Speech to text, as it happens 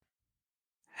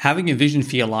Having a vision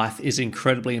for your life is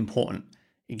incredibly important.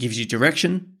 It gives you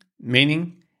direction,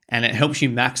 meaning, and it helps you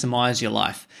maximize your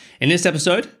life. In this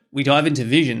episode, we dive into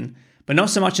vision, but not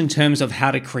so much in terms of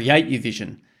how to create your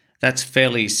vision. That's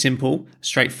fairly simple,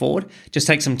 straightforward. Just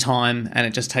takes some time and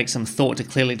it just takes some thought to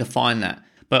clearly define that.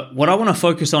 But what I want to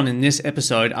focus on in this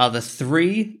episode are the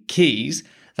 3 keys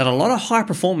that a lot of high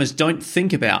performers don't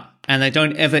think about and they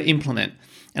don't ever implement.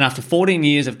 And after 14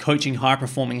 years of coaching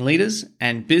high-performing leaders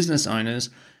and business owners,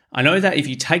 I know that if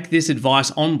you take this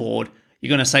advice on board, you're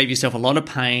going to save yourself a lot of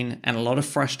pain and a lot of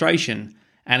frustration.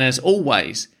 And as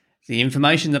always, the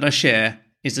information that I share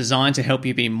is designed to help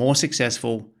you be more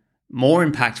successful, more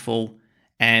impactful,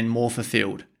 and more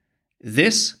fulfilled.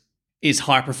 This is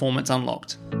High Performance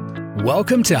Unlocked.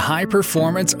 Welcome to High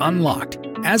Performance Unlocked.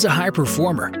 As a high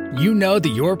performer, you know that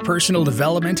your personal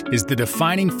development is the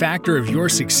defining factor of your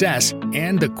success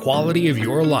and the quality of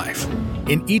your life.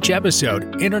 In each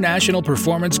episode, international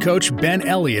performance coach Ben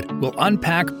Elliott will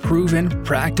unpack proven,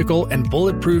 practical, and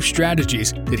bulletproof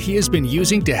strategies that he has been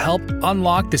using to help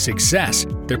unlock the success,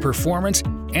 the performance,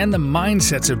 and the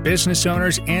mindsets of business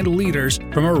owners and leaders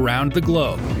from around the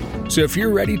globe. So if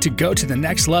you're ready to go to the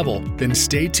next level, then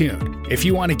stay tuned. If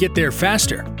you want to get there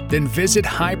faster, then visit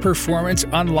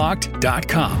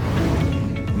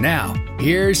highperformanceunlocked.com. Now,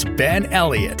 here's Ben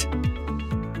Elliott.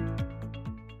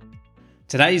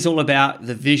 Today is all about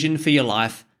the vision for your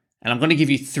life, and I'm going to give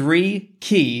you 3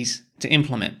 keys to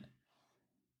implement.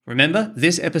 Remember,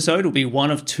 this episode will be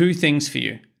one of 2 things for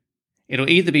you. It'll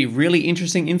either be really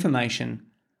interesting information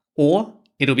or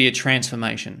it'll be a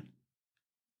transformation.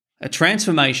 A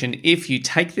transformation if you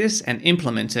take this and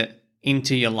implement it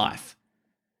into your life.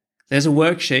 There's a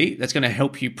worksheet that's going to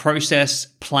help you process,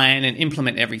 plan, and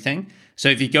implement everything. So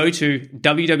if you go to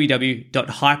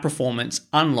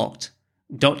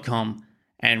www.highperformanceunlocked.com,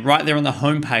 and right there on the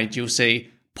homepage, you'll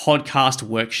see podcast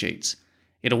worksheets.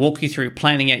 It'll walk you through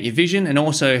planning out your vision and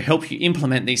also help you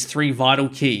implement these 3 vital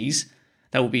keys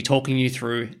that we'll be talking you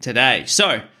through today.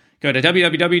 So go to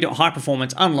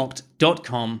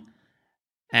www.highperformanceunlocked.com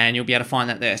and you'll be able to find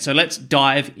that there. So let's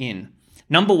dive in.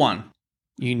 Number 1,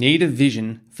 you need a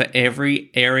vision for every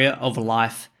area of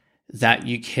life that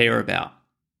you care about.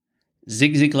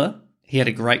 Zig Ziglar, he had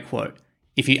a great quote.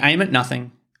 If you aim at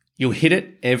nothing, you'll hit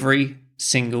it every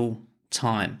single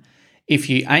time. If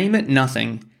you aim at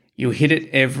nothing, you'll hit it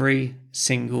every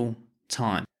single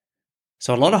time.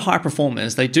 So a lot of high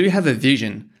performers, they do have a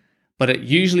vision, but it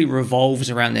usually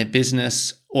revolves around their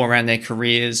business or around their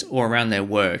careers or around their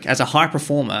work. As a high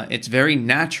performer, it's very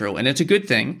natural and it's a good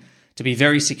thing to be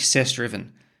very success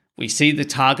driven. We see the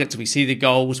targets, we see the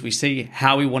goals, we see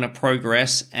how we want to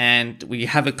progress, and we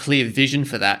have a clear vision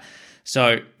for that.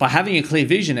 So by having a clear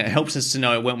vision, it helps us to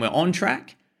know when we're on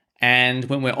track and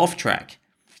when we're off track.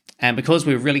 And because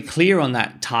we're really clear on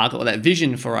that target or that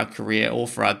vision for our career or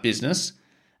for our business,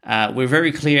 we're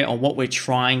very clear on what we're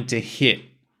trying to hit,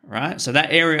 right? So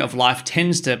that area of life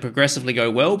tends to progressively go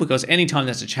well because anytime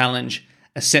there's a challenge,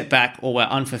 a setback, or we're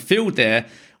unfulfilled there,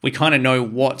 we kind of know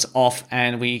what's off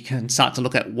and we can start to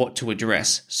look at what to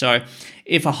address. So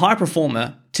if a high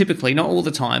performer, typically, not all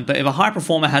the time, but if a high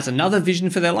performer has another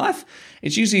vision for their life,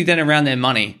 it's usually then around their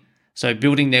money. So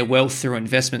building their wealth through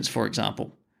investments, for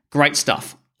example. Great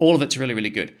stuff. All of it's really, really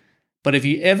good. But have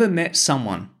you ever met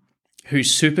someone who's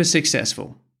super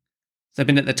successful? They've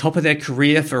been at the top of their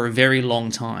career for a very long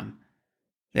time.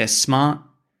 They're smart,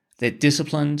 they're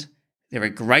disciplined, they're a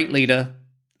great leader,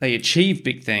 they achieve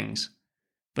big things,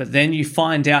 but then you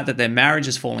find out that their marriage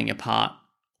is falling apart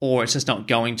or it's just not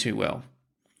going too well.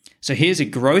 So here's a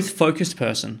growth-focused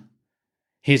person.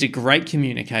 Here's a great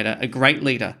communicator, a great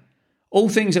leader, all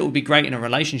things that would be great in a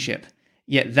relationship,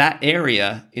 yet that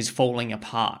area is falling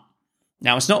apart.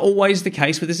 Now, it's not always the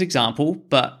case with this example,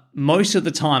 but most of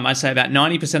the time, I'd say about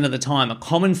 90% of the time, a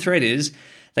common thread is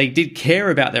they did care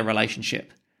about their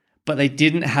relationship, but they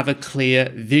didn't have a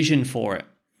clear vision for it.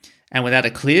 And without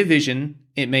a clear vision,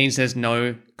 it means there's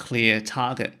no clear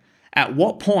target. At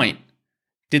what point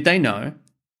did they know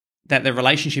that their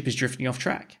relationship is drifting off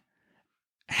track?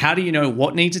 How do you know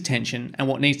what needs attention and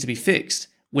what needs to be fixed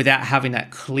without having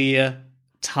that clear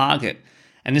target?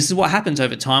 And this is what happens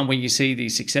over time when you see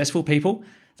these successful people.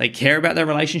 They care about their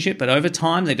relationship, but over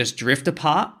time they just drift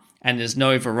apart and there's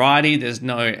no variety, there's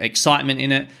no excitement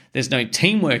in it, there's no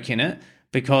teamwork in it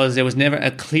because there was never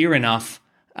a clear enough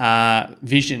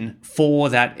vision for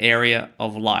that area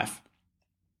of life.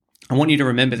 I want you to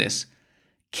remember this.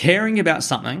 Caring about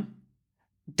something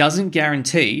doesn't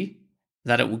guarantee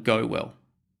that it will go well.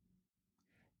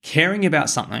 Caring about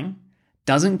something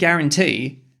doesn't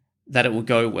guarantee that it will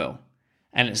go well.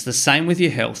 And it's the same with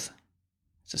your health.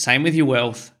 It's the same with your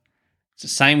wealth. It's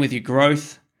It's the same with your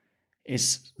growth.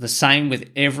 It's the same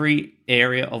with every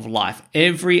area of life.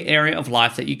 Every area of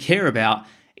life that you care about,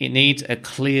 it needs a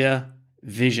clear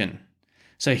vision.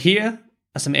 So here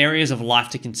are some areas of life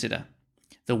to consider.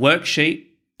 The worksheet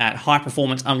at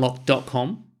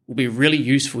highperformanceunlocked.com will be really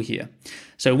useful here.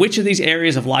 So which of these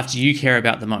areas of life do you care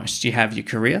about the most? You have your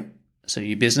career, so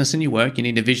your business and your work, you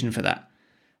need a vision for that.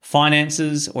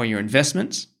 Finances or your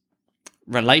investments,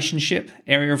 relationship,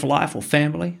 area of life or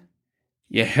family,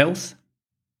 your health,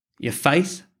 your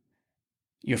faith,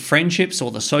 your friendships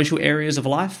or the social areas of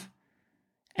life.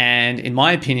 And in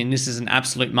my opinion, this is an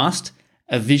absolute must,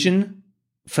 a vision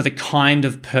for the kind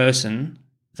of person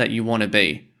that you want to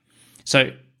be.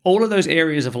 So all of those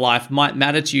areas of life might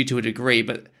matter to you to a degree,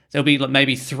 but there'll be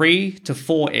maybe 3 to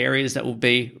 4 areas that will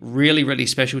be really, really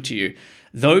special to you.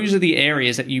 Those are the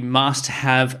areas that you must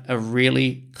have a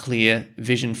really clear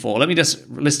vision for. Let me just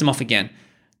list them off again.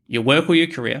 Your work or your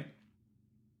career,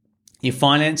 your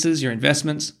finances, your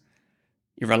investments,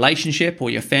 your relationship or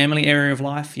your family area of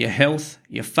life, your health,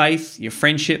 your faith, your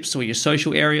friendships or your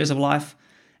social areas of life.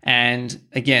 And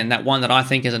again, that one that I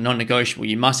think is a non-negotiable,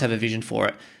 you must have a vision for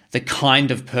it, the kind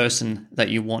of person that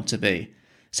you want to be.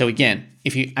 So again,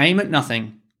 if you aim at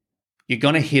nothing, you're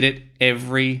going to hit it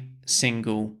every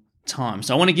single time.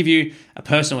 So I want to give you a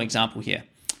personal example here.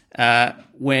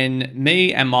 When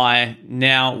me and my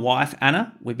now wife,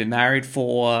 Anna, we've been married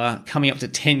for coming up to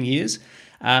 10 years.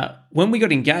 When we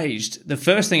got engaged, the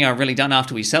first thing I really done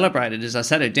after we celebrated is I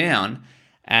sat her down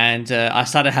and I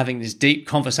started having this deep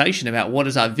conversation about what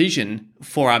is our vision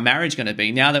for our marriage going to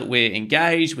be. Now that we're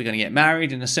engaged, we're going to get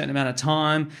married in a certain amount of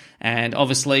time. And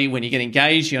obviously, when you get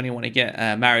engaged, you only want to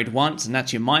get married once, and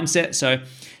that's your mindset. So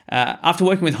after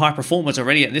working with high performers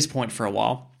already at this point for a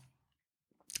while,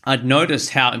 I'd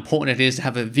noticed how important it is to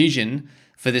have a vision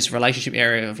for this relationship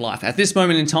area of life. At this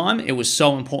moment in time, it was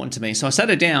so important to me. So I sat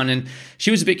her down and she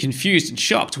was a bit confused and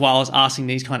shocked while I was asking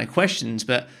these kind of questions.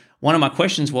 But one of my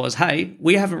questions was, hey,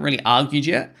 we haven't really argued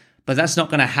yet, but that's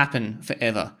not going to happen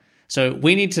forever. So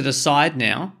we need to decide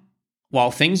now,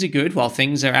 while things are good, while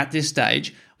things are at this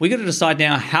stage, we got to decide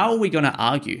now, how are we going to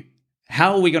argue?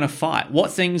 How are we going to fight?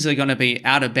 What things are going to be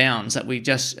out of bounds that we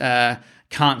just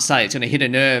can't say? It's going to hit a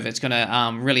nerve. It's going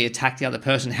to really attack the other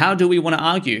person. How do we want to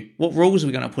argue? What rules are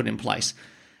we going to put in place?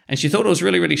 And she thought it was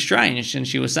really, really strange. And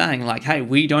she was saying like, hey,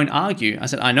 we don't argue. I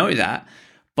said, I know that,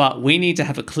 but we need to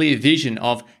have a clear vision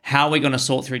of how we're going to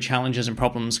sort through challenges and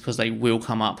problems because they will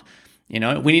come up. You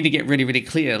know, we need to get really, really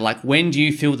clear. Like, when do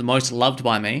you feel the most loved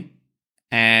by me?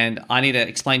 And I need to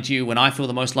explain to you when I feel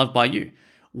the most loved by you.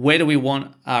 Where do we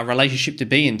want our relationship to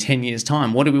be in 10 years'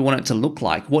 time? What do we want it to look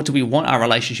like? What do we want our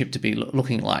relationship to be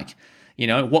looking like? You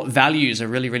know, what values are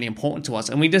really, really important to us?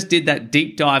 And we just did that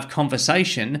deep dive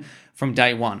conversation from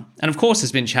day one. And of course,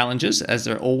 there's been challenges, as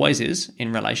there always is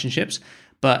in relationships.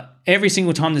 But every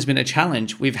single time there's been a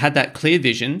challenge, we've had that clear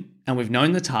vision and we've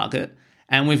known the target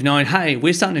and we've known, hey,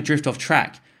 we're starting to drift off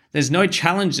track. There's no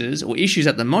challenges or issues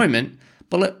at the moment,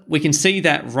 but we can see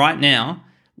that right now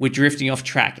we're drifting off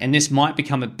track, and this might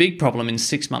become a big problem in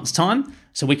 6 months' time,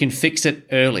 so we can fix it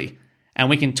early and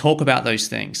we can talk about those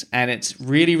things. And it's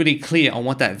really, really clear on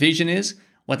what that vision is,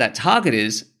 what that target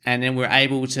is, and then we're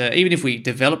able to, even if we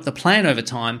develop the plan over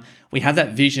time, we have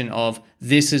that vision of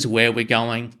this is where we're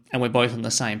going and we're both on the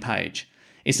same page.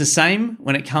 It's the same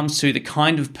when it comes to the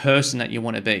kind of person that you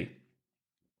want to be.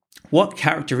 What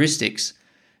characteristics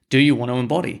do you want to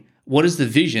embody? What is the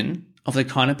vision of the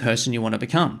kind of person you want to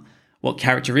become? What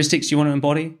characteristics do you want to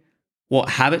embody? What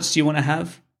habits do you want to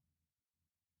have?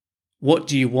 What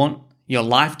do you want your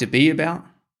life to be about?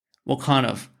 What kind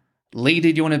of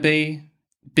leader do you want to be?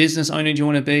 Business owner do you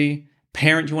want to be?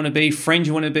 Parent do you want to be? Friend do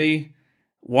you want to be?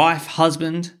 Wife,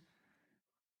 husband?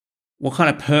 What kind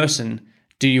of person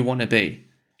do you want to be?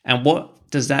 And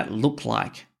what does that look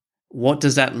like? What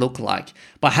does that look like?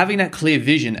 By having that clear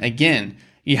vision, again,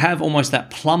 you have almost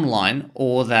that plumb line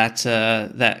or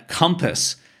that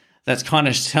compass that's kind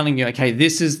of telling you, okay,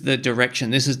 this is the direction,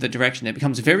 this is the direction. It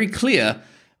becomes very clear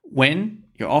when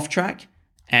you're off track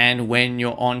and when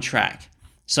you're on track.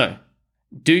 So,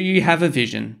 do you have a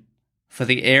vision for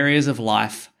the areas of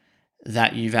life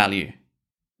that you value?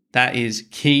 That is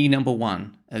key number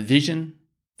one, a vision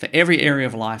for every area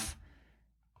of life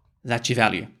that you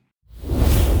value.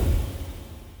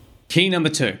 Key number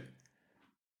two,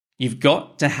 you've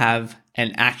got to have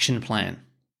an action plan.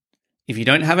 If you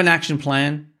don't have an action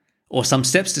plan or some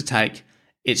steps to take,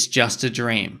 it's just a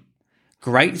dream.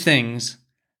 Great things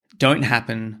don't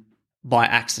happen by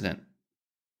accident.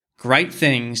 Great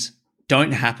things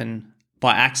don't happen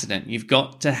by accident. You've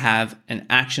got to have an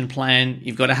action plan.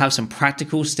 You've got to have some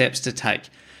practical steps to take.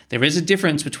 There is a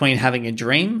difference between having a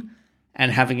dream and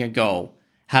having a goal.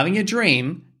 Having a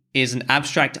dream is an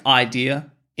abstract idea.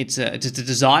 It's a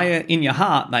desire in your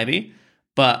heart, maybe,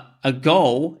 but a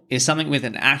goal is something with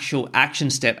an actual action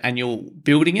step, and you're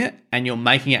building it and you're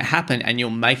making it happen and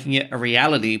you're making it a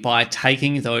reality by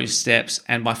taking those steps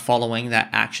and by following that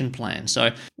action plan.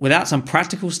 So without some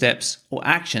practical steps or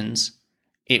actions,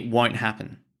 it won't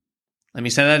happen. Let me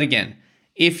say that again.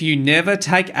 If you never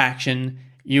take action,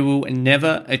 you will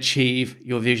never achieve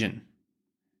your vision.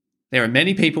 There are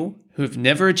many people who have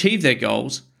never achieved their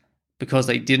goals because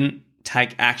they didn't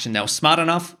take action. They were smart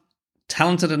enough,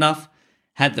 talented enough,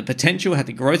 had the potential, had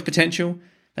the growth potential.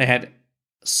 They had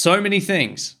so many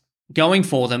things going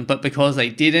for them, but because they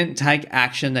didn't take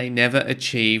action, they never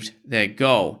achieved their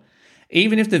goal.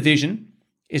 Even if the vision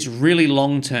is really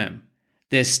long term,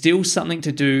 there's still something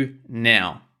to do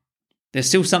now. There's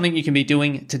still something you can be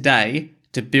doing today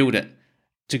to build it,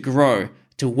 to grow,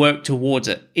 to work towards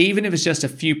it, even if it's just a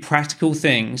few practical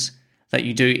things that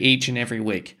you do each and every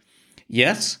week.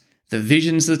 Yes, the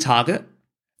vision's the target,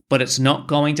 but it's not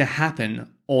going to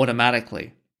happen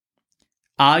automatically.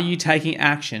 Are you taking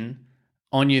action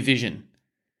on your vision?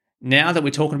 Now that we're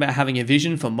talking about having a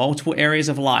vision for multiple areas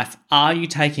of life, are you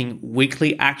taking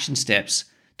weekly action steps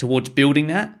towards building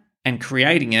that and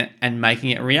creating it and making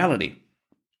it a reality?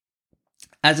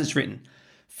 As it's written,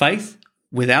 faith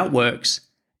without works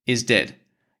is dead.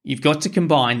 You've got to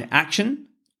combine action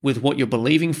with what you're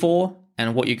believing for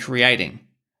and what you're creating.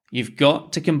 You've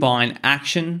got to combine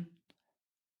action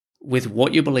with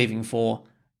what you're believing for,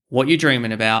 what you're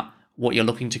dreaming about, what you're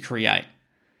looking to create.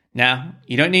 Now,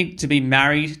 you don't need to be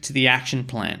married to the action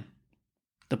plan.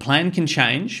 The plan can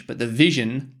change, but the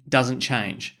vision doesn't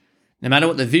change. No matter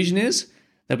what the vision is,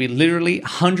 there'll be literally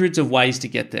hundreds of ways to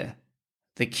get there.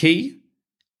 The key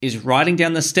is writing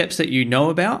down the steps that you know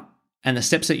about and the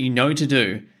steps that you know to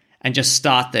do, and just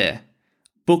start there.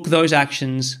 Book those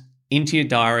actions into your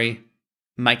diary,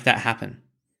 make that happen.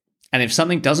 And if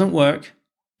something doesn't work,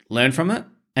 learn from it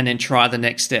and then try the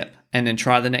next step, and then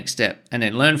try the next step, and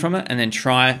then learn from it and then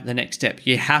try the next step.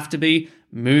 You have to be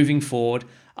moving forward.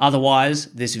 Otherwise,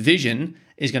 this vision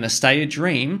is going to stay a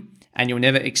dream and you'll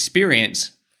never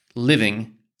experience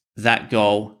living that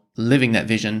goal, living that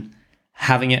vision,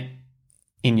 having it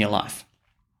in your life.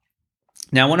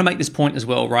 Now, I want to make this point as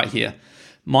well right here.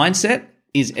 Mindset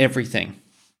is everything.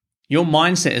 Your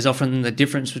mindset is often the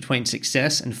difference between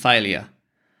success and failure.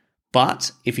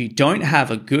 But if you don't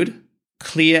have a good,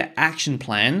 clear action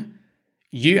plan,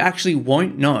 you actually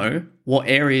won't know what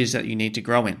areas that you need to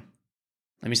grow in.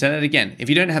 Let me say that again. If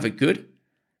you don't have a good,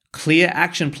 clear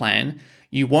action plan,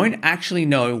 you won't actually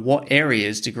know what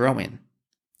areas to grow in.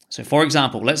 So for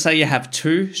example, let's say you have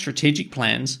 2 strategic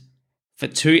plans for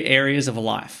 2 areas of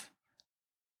life.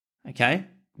 Okay?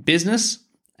 Business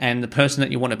and the person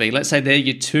that you want to be. Let's say they're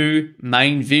your 2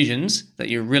 main visions that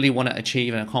you really want to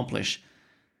achieve and accomplish.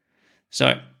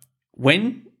 So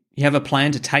when you have a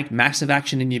plan to take massive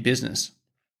action in your business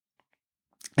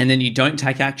and then you don't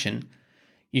take action,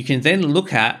 you can then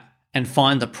look at and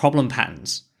find the problem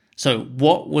patterns. So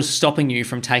what was stopping you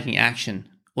from taking action?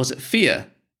 Was it fear?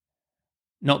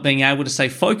 Not being able to stay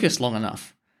focused long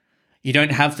enough? You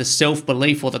don't have the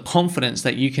self-belief or the confidence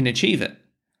that you can achieve it.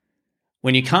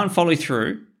 When you can't follow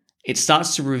through, it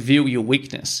starts to reveal your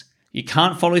weakness. You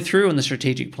can't follow through on the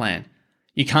strategic plan.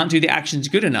 You can't do the actions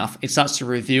good enough. It starts to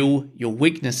reveal your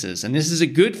weaknesses. And this is a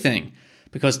good thing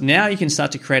because now you can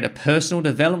start to create a personal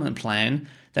development plan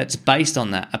that's based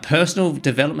on that. A personal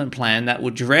development plan that will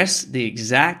address the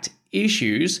exact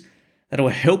issues that will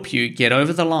help you get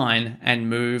over the line and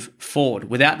move forward.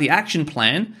 Without the action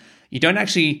plan, you don't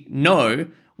actually know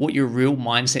what your real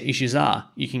mindset issues are.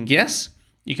 You can guess.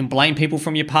 You can blame people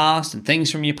from your past and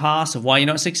things from your past of why you're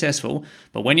not successful.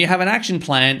 But when you have an action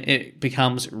plan, it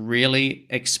becomes really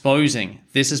exposing.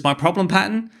 This is my problem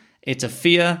pattern. It's a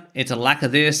fear. It's a lack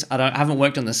of this. I haven't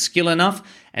worked on the skill enough.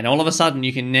 And all of a sudden,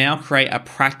 you can now create a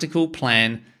practical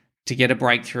plan to get a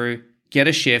breakthrough, get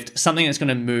a shift, something that's going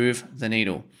to move the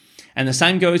needle. And the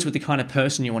same goes with the kind of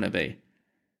person you want to be.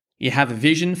 You have a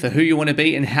vision for who you want to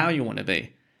be and how you want to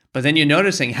be. But then you're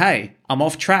noticing, hey, I'm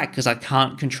off track because I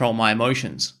can't control my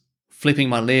emotions. Flipping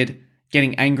my lid,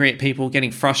 getting angry at people,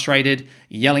 getting frustrated,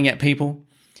 yelling at people.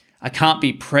 I can't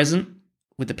be present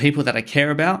with the people that I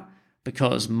care about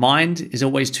because mind is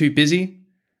always too busy.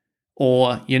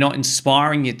 Or you're not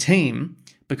inspiring your team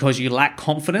because you lack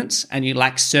confidence and you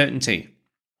lack certainty.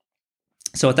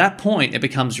 So at that point, it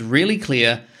becomes really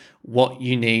clear what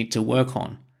you need to work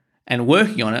on. And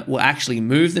working on it will actually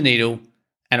move the needle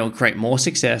and it'll create more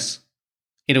success,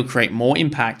 it'll create more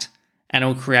impact, and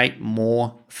it'll create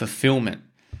more fulfillment.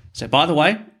 So by the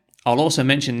way, I'll also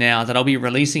mention now that I'll be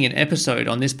releasing an episode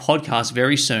on this podcast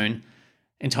very soon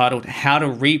entitled How to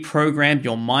Reprogram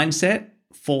Your Mindset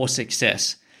for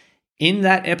Success. In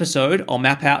that episode, I'll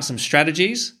map out some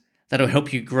strategies that'll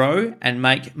help you grow and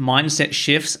make mindset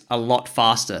shifts a lot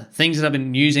faster. Things that I've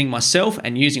been using myself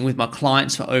and using with my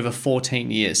clients for over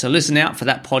 14 years. So listen out for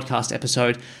that podcast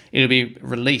episode. It'll be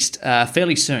released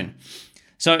fairly soon.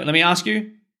 So let me ask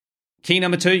you, key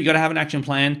number 2, you got to have an action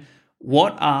plan.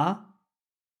 What are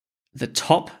the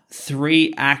top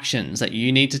 3 actions that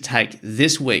you need to take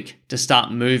this week to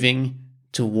start moving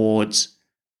towards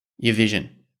your vision?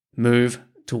 Move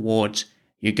towards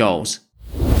your goals.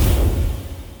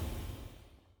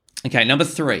 Okay, number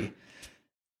 3.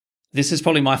 This is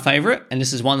probably my favorite, and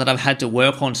this is one that I've had to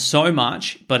work on so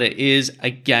much, but it is a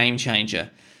game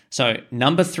changer. So,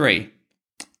 number 3,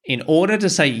 in order to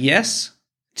say yes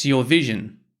to your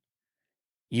vision,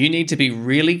 you need to be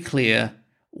really clear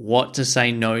what to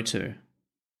say no to.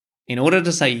 In order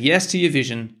to say yes to your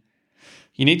vision,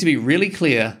 you need to be really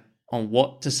clear on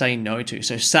what to say no to.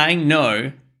 So, saying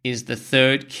no is the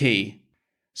 3rd key.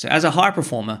 So, as a high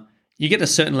performer, you get a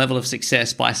certain level of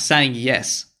success by saying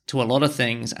yes to a lot of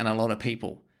things and a lot of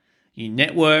people. You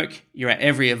network, you're at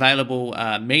every available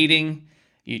meeting,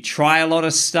 you try a lot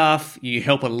of stuff, you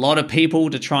help a lot of people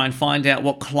to try and find out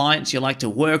what clients you like to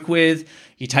work with,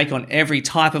 you take on every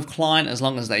type of client as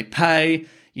long as they pay,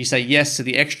 you say yes to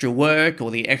the extra work or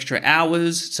the extra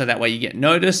hours so that way you get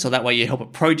noticed, or that way you help a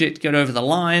project get over the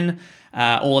line,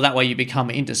 or that way you become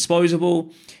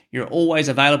indisposable. You're always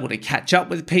available to catch up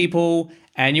with people,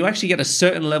 and you actually get a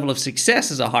certain level of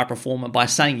success as a high performer by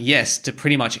saying yes to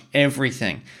pretty much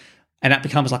everything. And that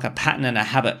becomes like a pattern and a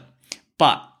habit.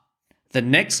 But the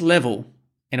next level,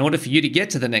 in order for you to get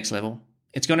to the next level,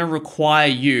 it's going to require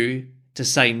you to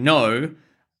say no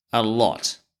a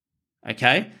lot.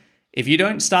 Okay? If you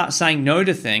don't start saying no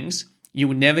to things, you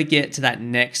will never get to that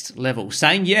next level.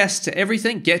 Saying yes to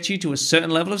everything gets you to a certain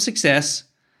level of success.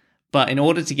 But in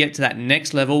order to get to that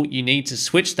next level, you need to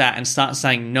switch that and start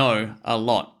saying no a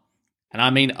lot. And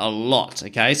I mean a lot,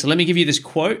 okay? So let me give you this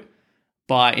quote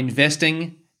by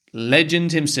investing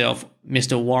legend himself,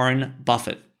 Mr. Warren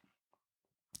Buffett.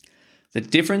 The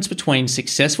difference between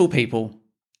successful people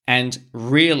and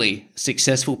really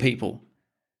successful people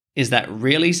is that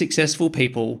really successful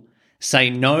people say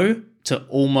no to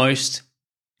almost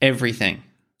everything.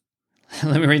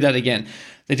 Let me read that again.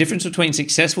 The difference between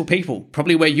successful people,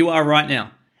 probably where you are right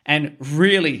now, and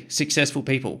really successful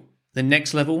people, the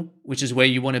next level, which is where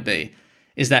you want to be,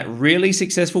 is that really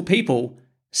successful people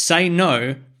say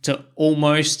no to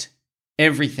almost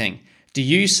everything. Do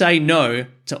you say no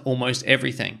to almost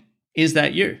everything? Is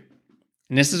that you?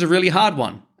 And this is a really hard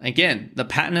one. Again, the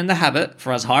pattern and the habit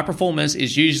for us high performers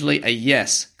is usually a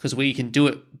yes, because we can do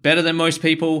it better than most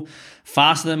people,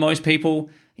 faster than most people.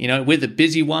 You know, we're the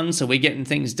busy ones, so we're getting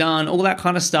things done, all that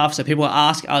kind of stuff. So people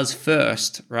ask us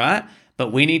first, right?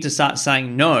 But we need to start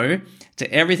saying no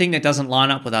to everything that doesn't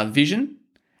line up with our vision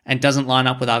and doesn't line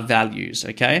up with our values,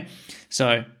 okay?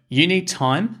 So you need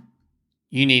time,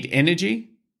 you need energy,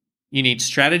 you need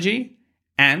strategy,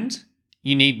 and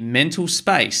you need mental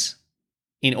space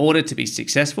in order to be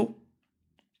successful,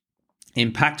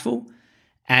 impactful,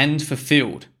 and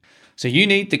fulfilled. So you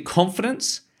need the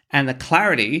confidence and the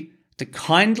clarity to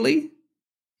kindly,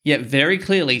 yet very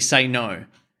clearly say no,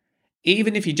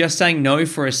 even if you're just saying no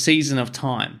for a season of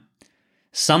time.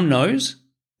 Some no's,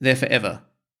 they're forever.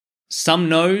 Some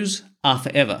no's are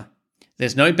forever.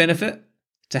 There's no benefit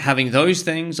to having those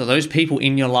things or those people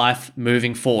in your life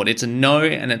moving forward. It's a no,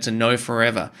 and it's a no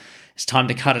forever. It's time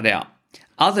to cut it out.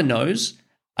 Other no's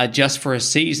are just for a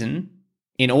season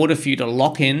in order for you to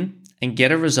lock in and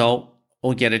get a result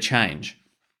or get a change.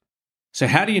 So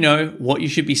how do you know what you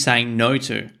should be saying no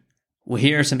to? Well,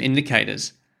 here are some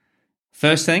indicators.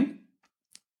 First thing,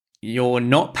 you're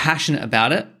not passionate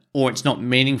about it, or it's not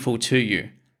meaningful to you.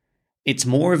 It's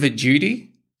more of a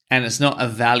duty and it's not a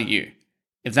value.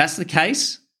 If that's the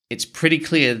case, it's pretty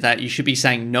clear that you should be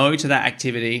saying no to that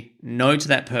activity, no to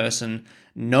that person,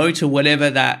 no to whatever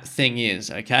that thing is,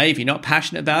 okay? If you're not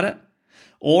passionate about it,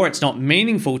 or it's not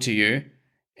meaningful to you,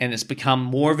 and it's become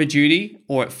more of a duty,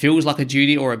 or it feels like a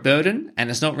duty or a burden, and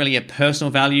it's not really a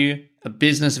personal value, a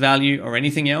business value, or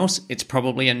anything else, it's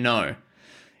probably a no.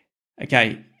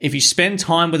 Okay, if you spend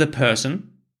time with a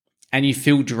person and you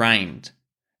feel drained,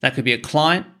 that could be a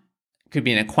client, could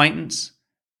be an acquaintance,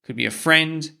 could be a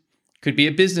friend, could be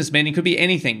a business meeting, could be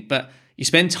anything, but you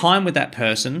spend time with that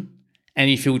person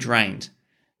and you feel drained.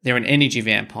 They're an energy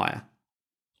vampire.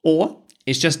 Or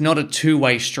it's just not a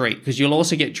two-way street, because you'll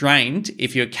also get drained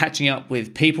if you're catching up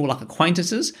with people like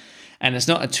acquaintances And it's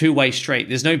not a two-way street.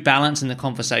 There's no balance in the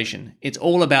conversation. It's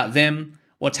all about them,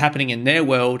 what's happening in their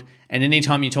world. And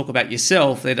anytime you talk about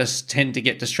yourself, they just tend to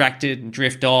get distracted and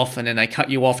drift off, and then they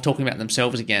cut you off talking about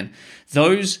themselves again.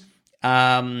 Those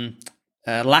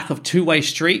lack of two-way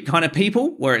street kind of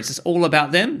people, where it's just all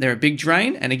about them, they're a big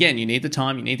drain. And again, you need the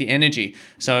time, you need the energy.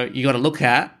 So you got to look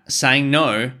at saying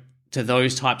no to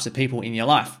those types of people in your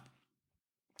life.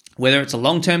 Whether it's a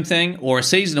long-term thing or a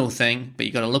seasonal thing, but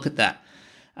you got to look at that.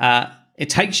 It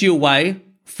takes you away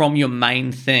from your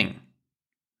main thing.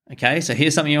 Okay, so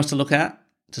here's something else to look at,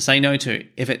 to say no to.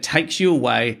 If it takes you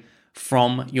away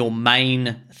from your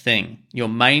main thing, your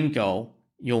main goal,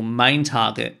 your main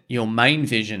target, your main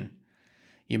vision,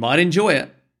 you might enjoy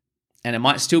it and it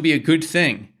might still be a good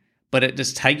thing, but it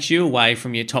just takes you away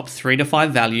from your top 3 to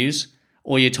 5 values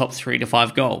or your top 3 to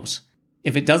 5 goals.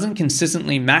 If it doesn't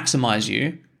consistently maximize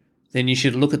you, then you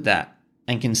should look at that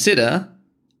and consider,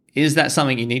 is that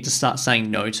something you need to start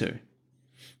saying no to?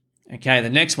 Okay, the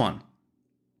next one.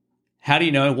 How do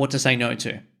you know what to say no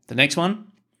to? The next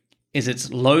one is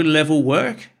it's low-level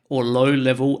work or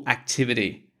low-level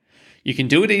activity. You can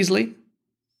do it easily.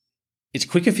 It's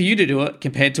quicker for you to do it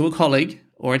compared to a colleague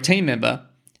or a team member,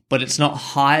 but it's not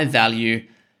high-value,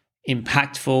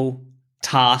 impactful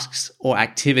tasks or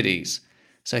activities.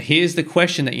 So here's the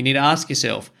question that you need to ask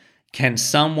yourself. Can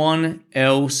someone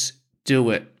else do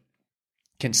it?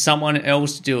 Can someone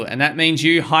else do it? And that means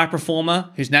you, high performer,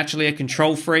 who's naturally a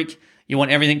control freak, you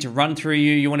want everything to run through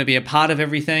you. You want to be a part of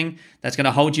everything. That's going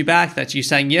to hold you back. That's you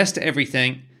saying yes to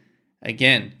everything.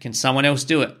 Again, can someone else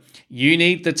do it? You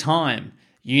need the time.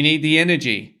 You need the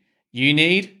energy. You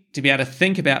need to be able to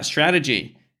think about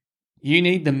strategy. You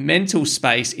need the mental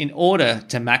space in order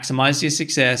to maximize your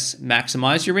success,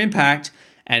 maximize your impact,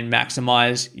 and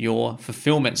maximize your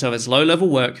fulfillment. So if it's low-level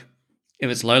work,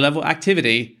 if it's low-level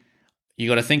activity, you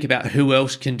got to think about who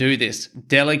else can do this.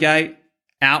 Delegate,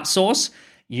 outsource.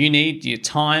 You need your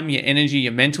time, your energy,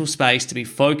 your mental space to be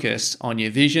focused on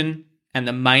your vision and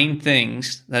the main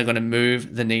things that are going to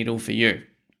move the needle for you.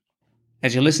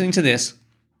 As you're listening to this,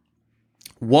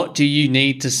 what do you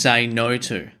need to say no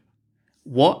to?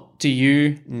 What do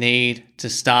you need to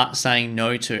start saying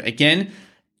no to? Again,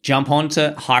 jump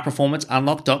onto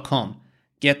highperformanceunlocked.com.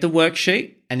 Get the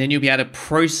worksheet, and then you'll be able to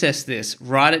process this.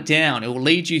 Write it down. It will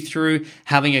lead you through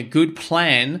having a good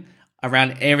plan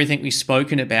around everything we've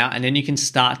spoken about, and then you can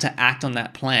start to act on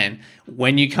that plan.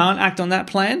 When you can't act on that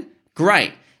plan,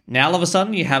 great. Now all of a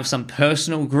sudden you have some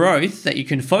personal growth that you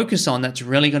can focus on that's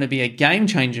really going to be a game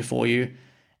changer for you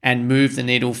and move the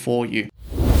needle for you.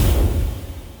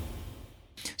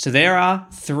 So there are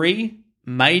 3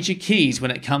 major keys when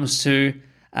it comes to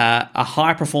a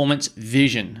high performance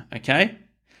vision, okay?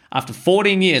 After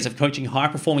 14 years of coaching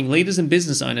high-performing leaders and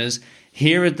business owners,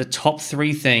 here are the top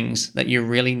 3 things that you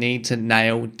really need to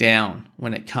nail down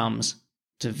when it comes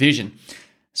to vision.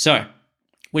 So,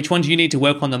 which one do you need to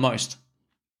work on the most?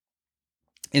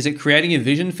 Is it creating a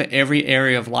vision for every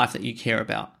area of life that you care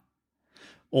about?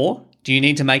 Or do you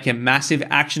need to make a massive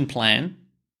action plan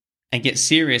and get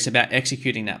serious about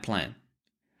executing that plan?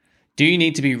 Do you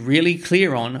need to be really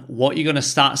clear on what you're going to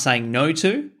start saying no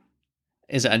to?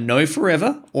 Is it a no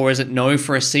forever, or is it no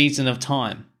for a season of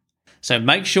time? So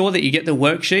make sure that you get the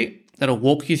worksheet that'll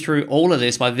walk you through all of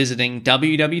this by visiting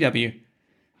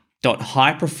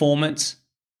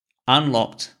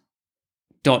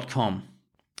www.highperformanceunlocked.com.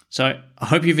 So I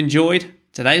hope you've enjoyed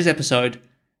today's episode,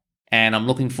 and I'm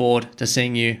looking forward to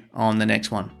seeing you on the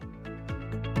next one.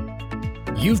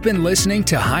 You've been listening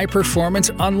to High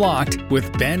Performance Unlocked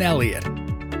with Ben Elliott.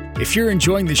 If you're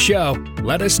enjoying the show,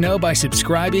 let us know by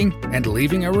subscribing and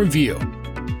leaving a review.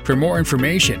 For more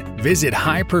information, visit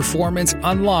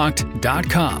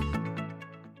highperformanceunlocked.com.